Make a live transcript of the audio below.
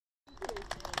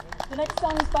The next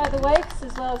song is by the Wakes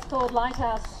as well. It's called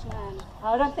Lighthouse Man.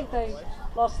 I don't think they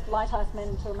lost Lighthouse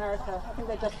Men to America. I think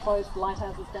they just closed the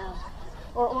lighthouses down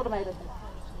or automated them.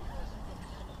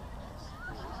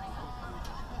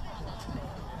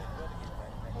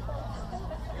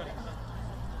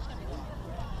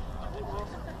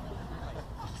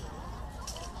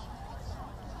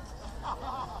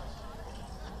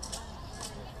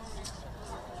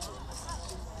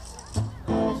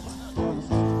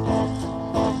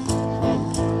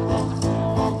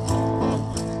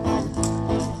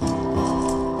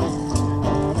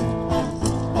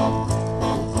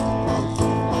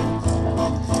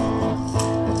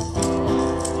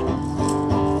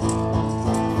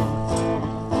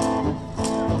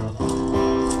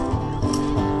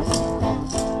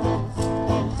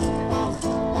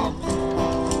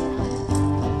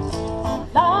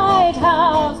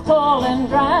 Lighthouse, tall and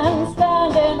grand,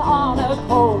 standing on a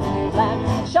cold new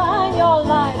land. Shine your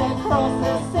light across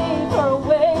the sea for a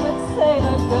wayward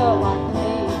sailor girl like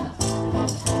me.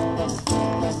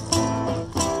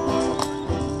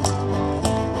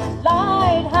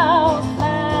 Lighthouse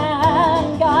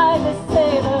man, guide the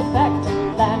sailor back to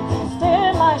land.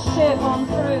 Steer my ship on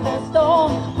through the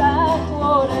storm, back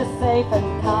water safe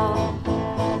and calm.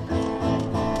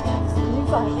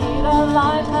 I need a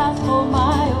lighthouse for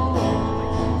my own.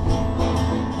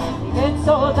 It's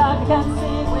so dark I can't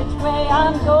see which way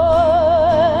I'm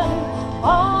going.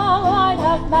 Oh,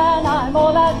 lighthouse man, I'm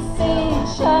all at sea.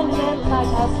 Shiny little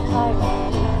lighthouse light on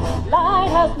me.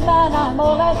 Lighthouse man, I'm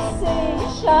all at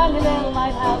sea. Shiny little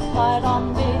lighthouse light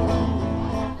on me.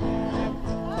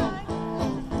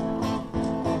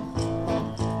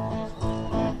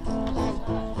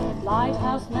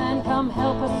 Lighthouse man, come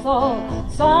help us all.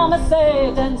 Some are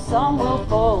saved and some will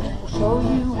fall. We'll show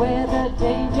you where the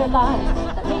danger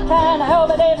lies. But he can't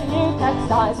help it if you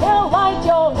capsize. He'll light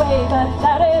your way, but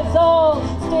that is all.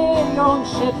 Steer your own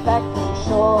ship back to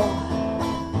shore.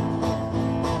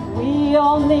 We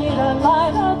all need a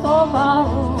lighthouse of our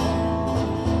own.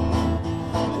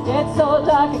 It gets so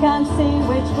dark I can't see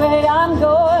which way I'm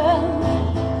going.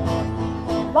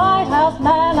 Lighthouse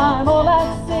man, I'm all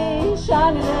at sea.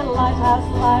 Shiny little lighthouse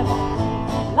light on me.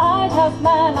 Lighthouse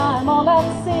man, I'm all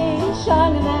at sea.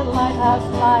 Shiny little lighthouse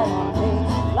light on me.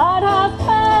 Lighthouse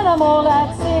man, I'm all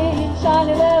at sea.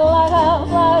 Shiny little